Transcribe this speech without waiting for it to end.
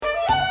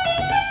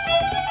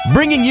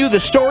bringing you the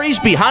stories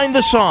behind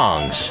the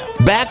songs.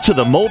 Back to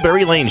the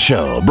Mulberry Lane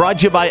Show, brought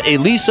to you by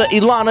Elisa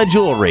Ilana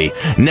Jewelry.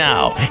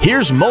 Now,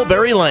 here's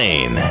Mulberry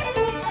Lane.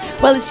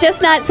 Well, it's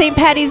just not St.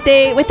 Paddy's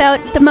Day without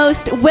the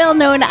most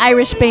well-known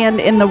Irish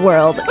band in the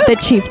world, the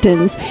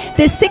Chieftains.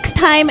 This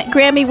 6-time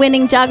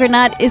Grammy-winning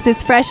juggernaut is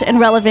as fresh and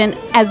relevant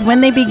as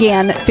when they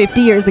began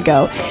 50 years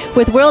ago.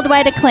 With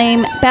worldwide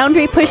acclaim,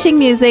 boundary-pushing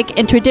music,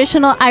 and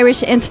traditional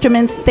Irish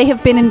instruments, they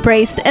have been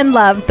embraced and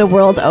loved the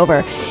world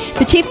over.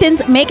 The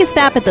Chieftains make a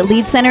stop at the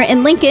Lead Center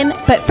in Lincoln,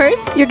 but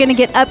first, you're going to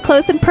get up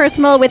close and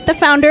personal with the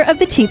founder of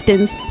the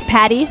Chieftains,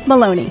 Paddy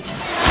Moloney.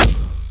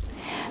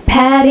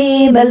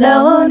 Paddy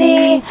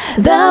Moloney,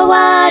 the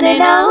one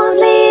and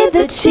only,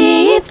 the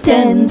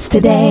Chieftains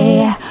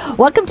today.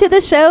 Welcome to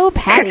the show,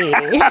 Paddy.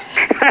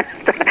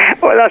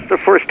 Well, that's the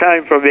first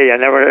time for me. I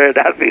never heard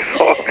that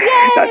before.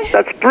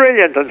 That's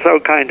brilliant and so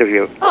kind of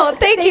you. Oh,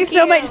 thank you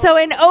so much. So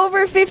in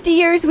over 50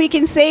 years, we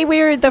can say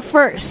we're the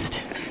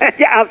first.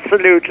 Yeah,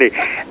 absolutely.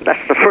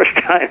 That's the first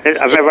time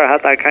I've ever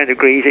had that kind of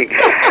greeting,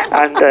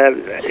 and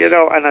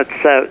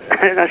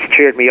and that's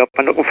cheered me up.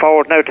 I'm looking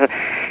forward now to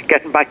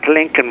getting back to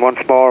Lincoln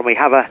once more, and we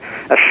have a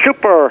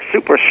super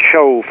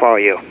show for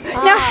you.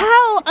 Now,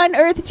 how on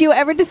earth do you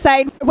ever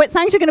decide what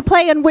songs you're going to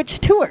play on which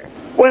tour?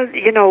 Well,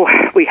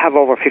 we have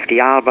over 50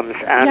 albums,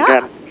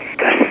 and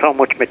there's so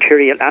much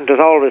material, and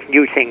there's always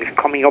new things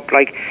coming up.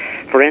 Like,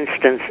 for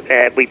instance,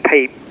 we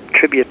pay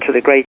tribute to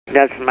the great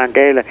Nelson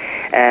Mandela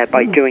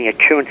by doing a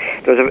tune.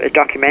 There's a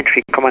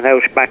documentary coming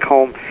out back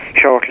home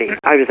shortly.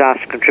 I was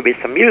asked to contribute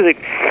some music,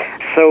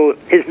 so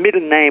his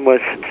middle name was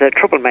the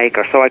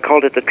Troublemaker, so I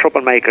called it the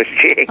Troublemaker's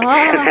Jig.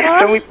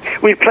 So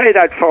we played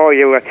that for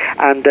you,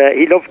 and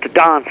he loved to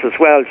dance as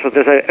well, so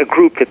there's a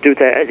group that do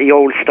the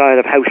old style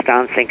of house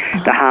dancing,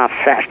 the half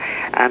set,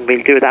 and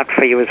we'll do that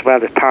for you as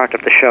well as part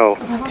of the show.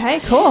 Okay,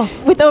 cool.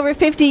 With over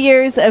 50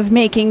 years of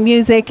making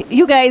music,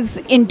 you guys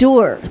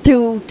endure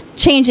through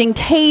changing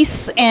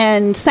tastes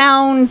and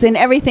sounds and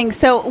everything.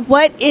 So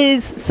what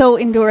is so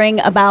enduring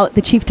about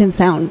the Chieftain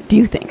sound, do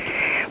you think?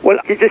 Well,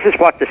 this is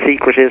what the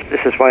secret is.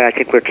 This is why I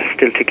think we're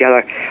still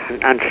together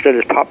and still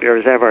as popular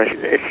as ever.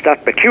 It's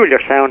that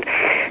peculiar sound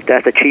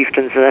that the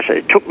Chieftains, that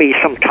it took me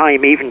some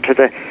time even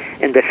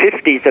in the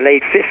 50s, the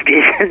late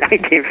 50s,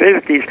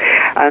 1950s,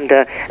 and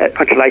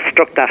until I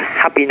struck that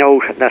happy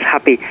note, that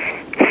happy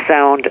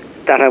sound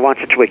that I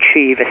wanted to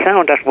achieve, a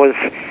sound that was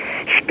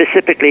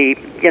specifically,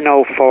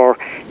 for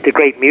the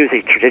great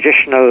music,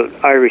 traditional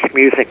Irish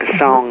music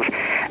songs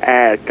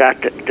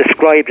that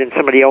described in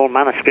some of the old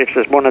manuscripts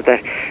as one of the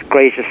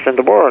greatest in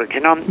the world,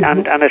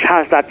 and it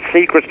has that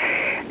secret,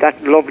 that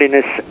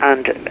loveliness,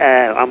 and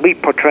we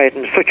portray it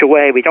in such a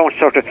way. We don't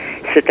sort of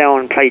sit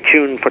down and play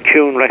tune for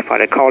tune like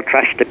what I call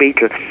Trash the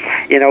Beatles.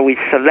 We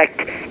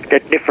select the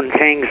different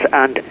things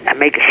and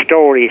make a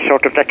story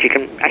sort of that you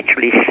can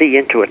actually see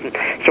into it. And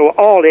so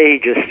all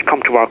ages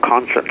come to our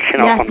concerts,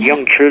 from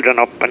young children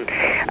up,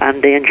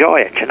 and they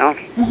enjoy it,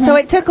 Mm-hmm. So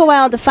it took a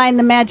while to find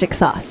the magic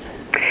sauce.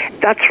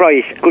 That's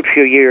right, a good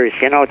few years,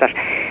 that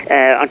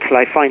until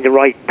I find the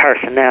right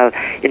personnel,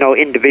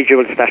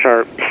 individuals that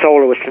are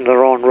soloists in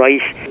their own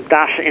right.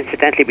 That,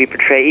 incidentally, we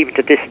portray even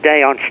to this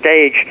day on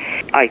stage.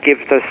 I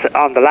give this,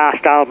 on the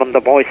last album,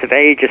 The Voice of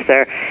Ages,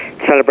 there,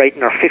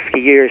 celebrating our 50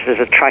 years, there's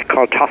a track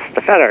called Toss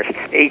the Feathers.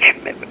 Each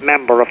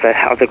member of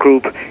the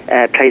group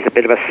plays a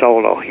bit of a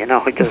solo,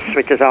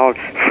 which is all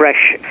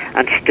fresh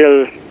and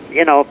still,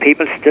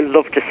 people still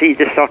love to see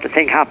this sort of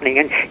thing happening.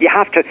 And you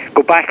have to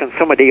go back on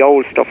some of the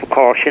old stuff, of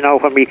course.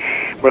 When we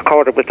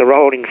recorded with the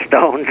Rolling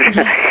Stones,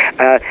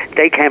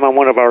 they came on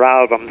one of our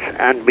albums,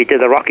 and we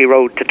did a Rocky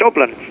Road to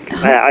Dublin.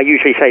 I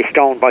usually say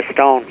Stone by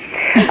Stone.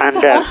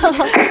 And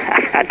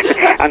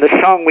and the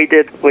song we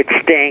did with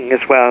Sting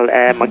as well,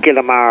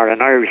 McGillamar,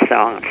 an Irish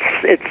song.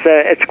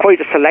 It's quite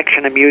a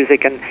selection of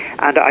music, and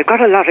I've got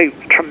a lot of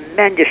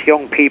tremendous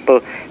young people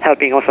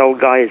helping us old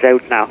guys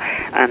out now.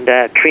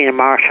 And Trina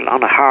Marshall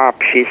on a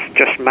harp, she's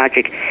just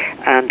magic.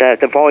 And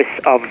the voice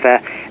of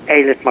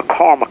Ailith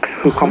McCormack,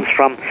 who comes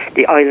from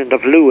the island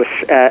of Lewis,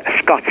 a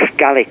Scots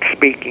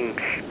Gaelic-speaking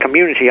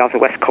community off the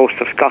west coast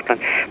of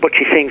Scotland. But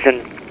she sings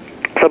in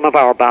some of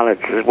our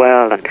ballads as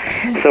well, and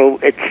so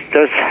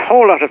there's a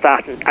whole lot of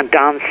that and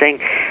dancing,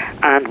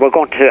 and we're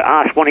going to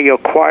ask one of your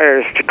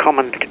choirs to come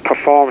and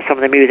perform some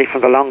of the music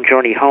from The Long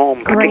Journey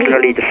Home,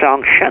 particularly the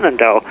song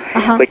Shenandoah,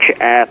 which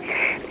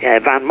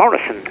Van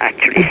Morrison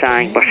actually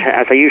sang, but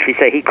as I usually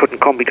say, he couldn't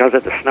come because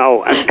of the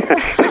snow.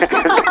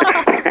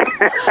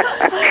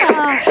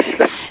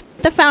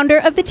 The founder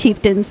of the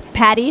Chieftains,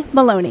 Paddy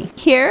Moloney,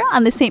 here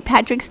on the St.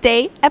 Patrick's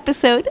Day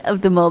episode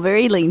of the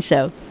Mulberry Lane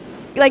Show.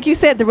 Like you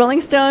said, the Rolling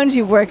Stones,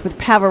 you've worked with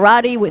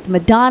Pavarotti, with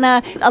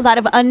Madonna, a lot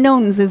of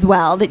unknowns as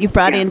well that you've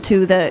brought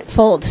into the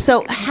fold.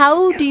 So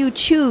how do you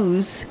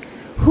choose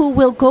who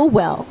will go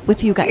well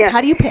with you guys? How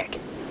do you pick?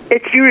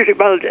 It's usually,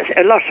 well,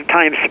 a lot of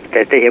times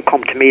they have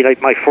come to me,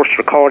 like my first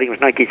recording was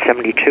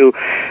 1972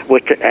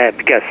 with,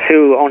 guess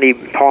who, only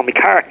Paul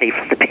McCartney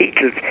from the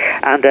Beatles,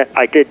 and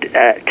I did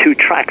 2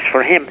 tracks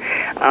for him.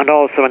 And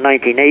also in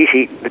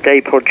 1980, the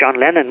day poor John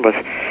Lennon was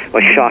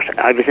shot,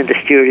 I was in the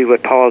studio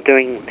with Paul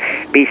doing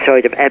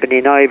B-side of Ebony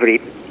and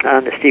Ivory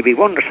and the Stevie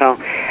Wonder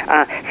song.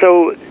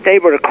 So they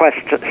were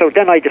requests. So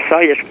then I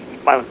decided,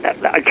 well,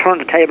 I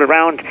turned the table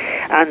around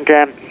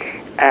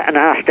and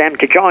asked them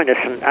to join us,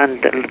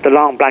 and the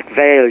Long Black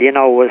Veil,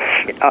 was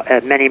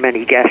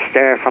many guests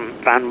there, from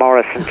Van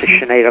Morrison to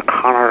Sinead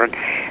O'Connor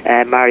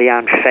and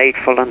Marianne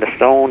Faithfull and the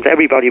Stones.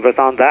 Everybody was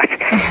on that,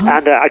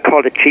 and I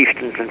called it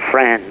Chieftains and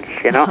Friends,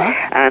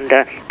 and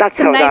that's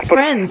some how nice that.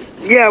 friends.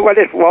 Yeah, well,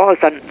 it was,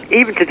 and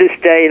even to this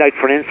day, like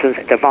for instance,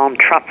 the Von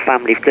Trapp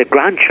family, the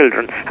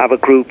grandchildren have a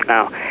group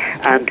now,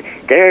 and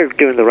they're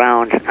doing the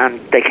round, and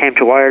they came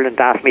to Ireland,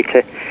 asked me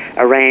to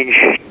arrange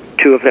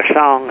 2 of their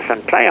songs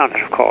and play on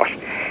it, of course.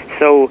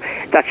 So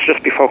that's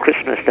just before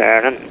Christmas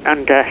there,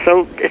 and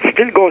so it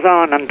still goes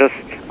on, and there's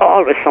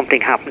always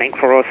something happening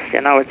for us.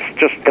 It's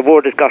just the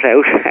word has got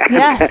out.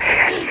 Yes,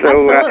 so,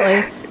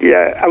 absolutely.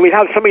 Yeah, and we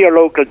have some of your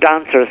local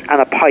dancers and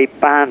a pipe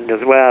band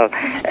as well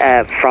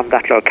from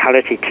that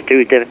locality to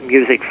do the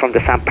music from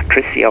the San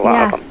Patricio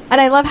album. And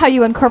I love how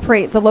you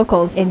incorporate the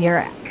locals in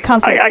your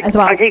concert as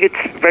well. I think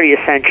it's very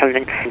essential,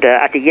 and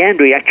at the end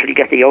we actually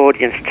get the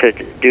audience to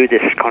do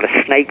this kind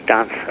of snake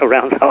dance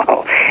around the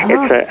hall.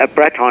 It's a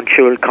Breton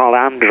tune called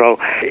Andro.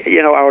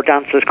 Our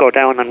dancers go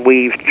down and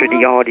weave through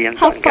the audience.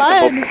 How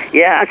fun!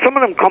 Yeah, and some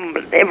of them come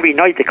every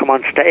night. They come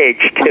on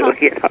stage too.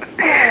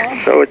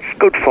 So it's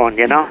good fun.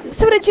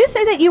 So did you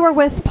say that you were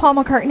with Paul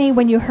McCartney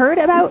when you heard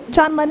about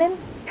John Lennon?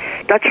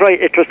 That's right.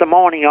 It was the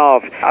morning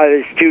of. I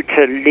was due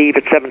to leave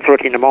at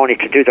 7:30 in the morning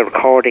to do the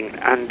recording,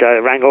 and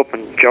rang up,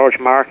 and George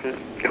Martin,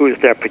 who is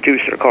their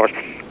producer, of course,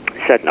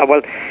 said, "No,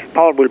 well,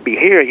 Paul will be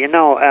here." He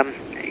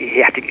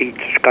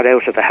just got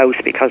out of the house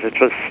because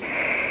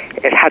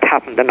it had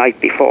happened the night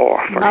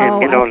before for him.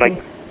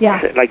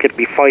 Like it'd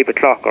be 5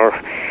 o'clock or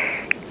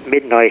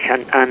midnight,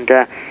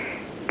 and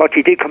but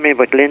he did come in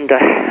with Linda,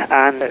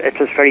 and it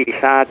was very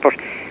sad, but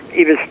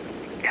he was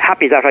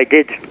happy that I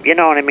did, you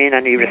know what I mean,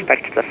 and he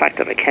respected the fact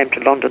that I came to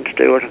London to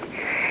do it.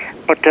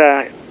 But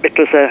it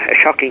was a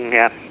shocking,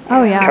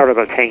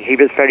 terrible thing. He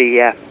was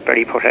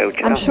very put out.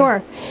 I'm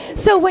sure.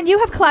 So when you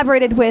have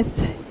collaborated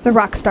with the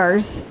rock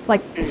stars,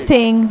 like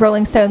Sting,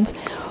 Rolling Stones,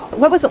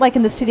 what was it like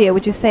in the studio?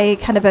 Would you say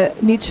kind of a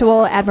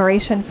mutual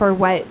admiration for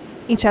what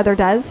each other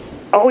does?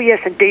 Oh, yes,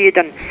 indeed.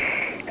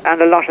 And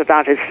a lot of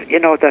that is,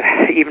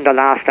 even the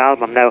last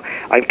album now,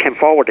 I came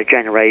forward a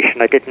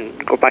generation. I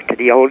didn't go back to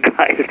the old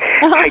guys.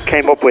 I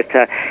came up with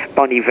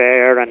Bon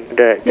Iver and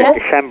the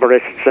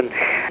Decemberists and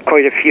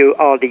quite a few,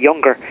 all the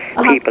younger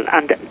people.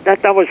 And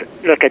that was,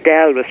 look,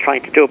 Adele was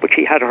trying to do it, but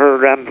she had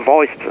her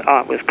voice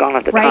was gone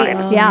at the time.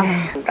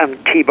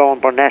 And T-Bone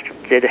Burnett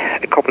did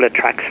a couple of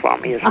tracks for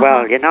me as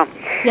well,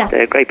 Yes.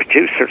 The great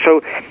producer.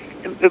 So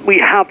we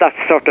have that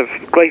sort of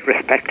great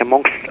respect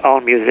amongst all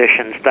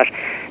musicians, that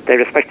they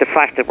respect the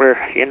fact that we're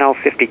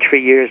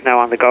 53 years now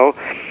on the go,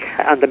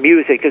 and the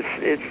music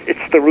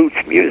it's the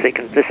roots music,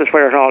 and this is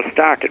where it all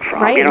started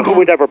from. Who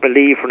would ever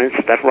believe, for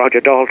instance, that Roger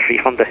Daltrey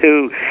from The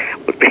Who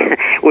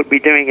would be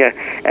doing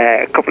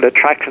a couple of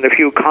tracks and a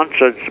few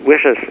concerts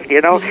with us,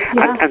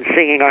 and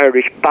singing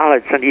Irish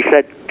ballads, and he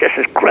said, "This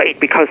is great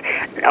because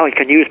now I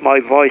can use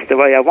my voice the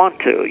way I want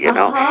to,"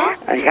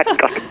 and he hadn't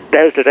got to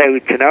belt it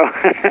out,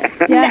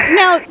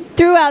 Now,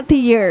 throughout the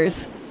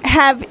years,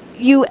 have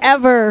you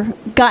ever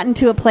gotten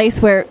to a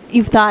place where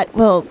you've thought,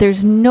 well,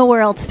 there's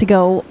nowhere else to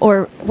go,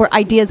 or were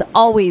ideas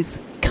always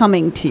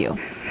coming to you?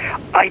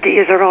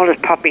 Ideas are always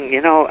popping,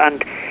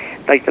 and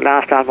like the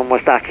last album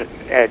was that,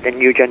 the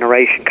new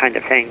generation kind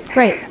of thing,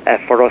 right,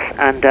 for us.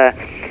 And,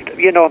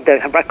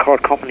 the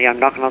record company, I'm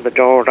knocking on the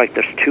door, like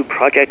there's 2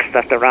 projects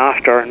that they're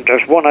after, and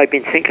there's one I've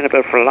been thinking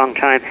about for a long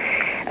time,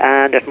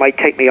 and it might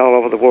take me all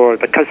over the world,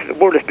 because the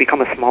world has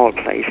become a small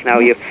place now.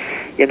 Yes.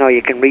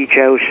 You can reach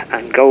out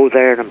and go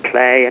there and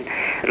play, and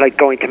like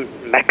going to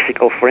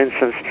Mexico, for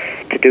instance,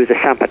 to do the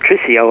San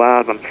Patricio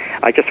album.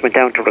 I just went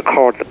down to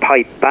record the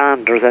pipe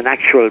band. There's an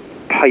actual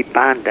pipe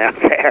band down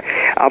there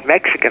of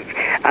Mexicans,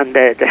 and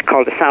they're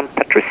called the San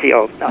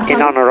Patricio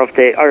in honor of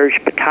the Irish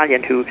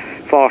battalion who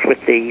fought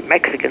with the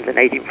Mexicans in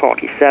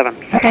 1847.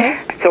 Okay.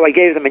 So I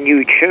gave them a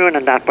new tune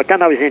and that, but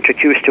then I was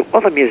introduced to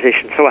other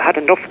musicians, so I had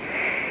enough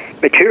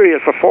material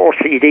for 4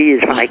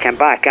 CDs when I came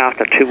back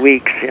after 2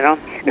 weeks.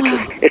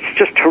 It's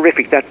just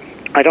terrific that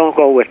I don't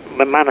go with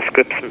my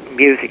manuscripts and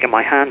music in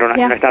my hand or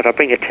anything like that. I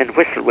bring a tin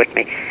whistle with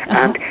me,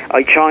 and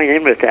I join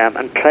in with them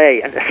and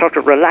play, and it sort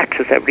of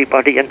relaxes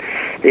everybody, and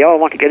they all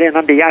want to get in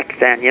on the act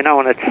then,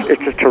 and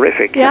it's just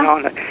terrific,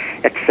 and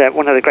it's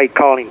one of the great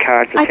calling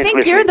cards. I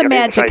think you're the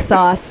magic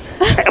sauce.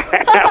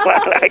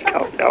 Well, I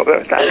don't know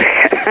about that.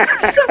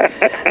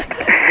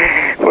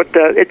 But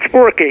it's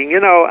working,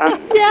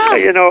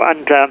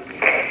 and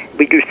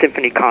we do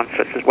symphony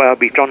concerts as well.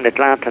 We've done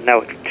Atlanta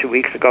now 2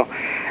 weeks ago,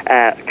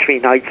 3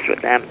 nights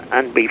with them,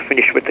 and we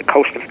finished with the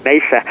Coast of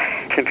Mesa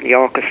Symphony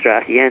Orchestra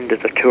at the end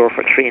of the tour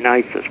for 3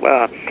 nights as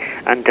well.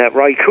 And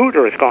Roy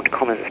Cooder is going to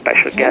come as a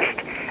special guest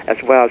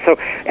as well. So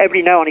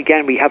every now and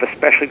again we have a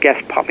special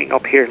guest popping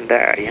up here and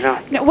there, you know.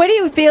 Now, what do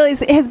you feel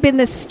has been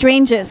the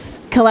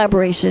strangest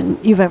collaboration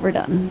you've ever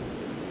done?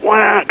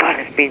 Well, God,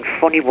 it's been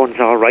funny ones,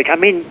 all right. I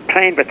mean,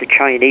 playing with the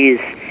Chinese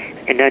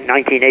in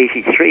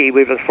 1983,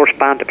 we were the first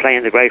band to play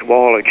in the Great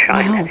Wall of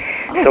China.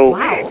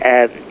 Wow.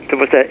 There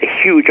was a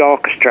huge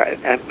orchestra.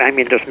 I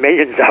mean, there's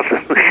millions of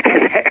them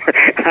there.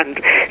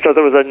 And so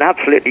there was an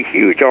absolutely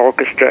huge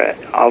orchestra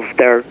of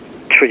their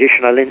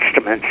traditional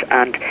instruments,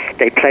 and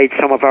they played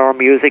some of our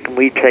music and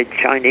we played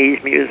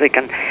Chinese music,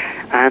 and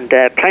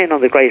playing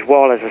on the Great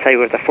Wall, as I say,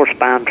 we were the first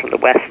band from the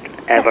West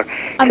ever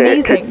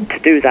to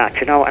do that,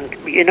 you know. And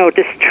you know,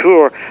 this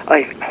tour,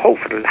 I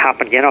hope it'll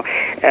happen, you know.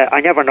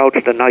 I never know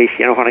to the night,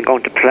 you know, when I'm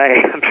going to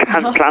play and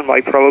plan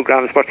my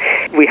programs, but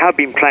we have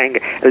been playing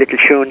a little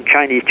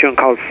Chinese tune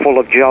called Full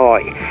of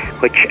Joy,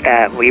 which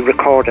we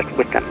recorded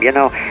with them, you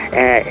know,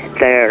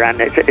 there, and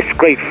it's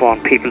great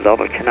fun. People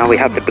love it, you know. We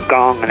have the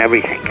gong and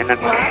everything,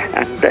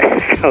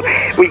 and so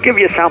we give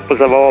you samples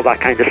of all that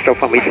kind of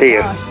stuff when we see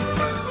you.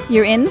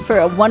 You're in for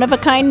a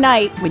one-of-a-kind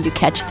night when you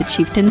catch the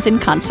Chieftains in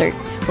concert.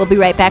 We'll be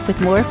right back with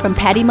more from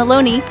Paddy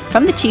Moloney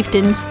from the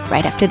Chieftains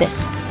right after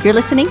this. You're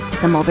listening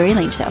to The Mulberry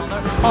Lane Show. To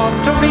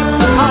reap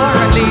the car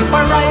and leave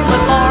where I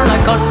was born, I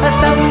cut a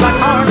step back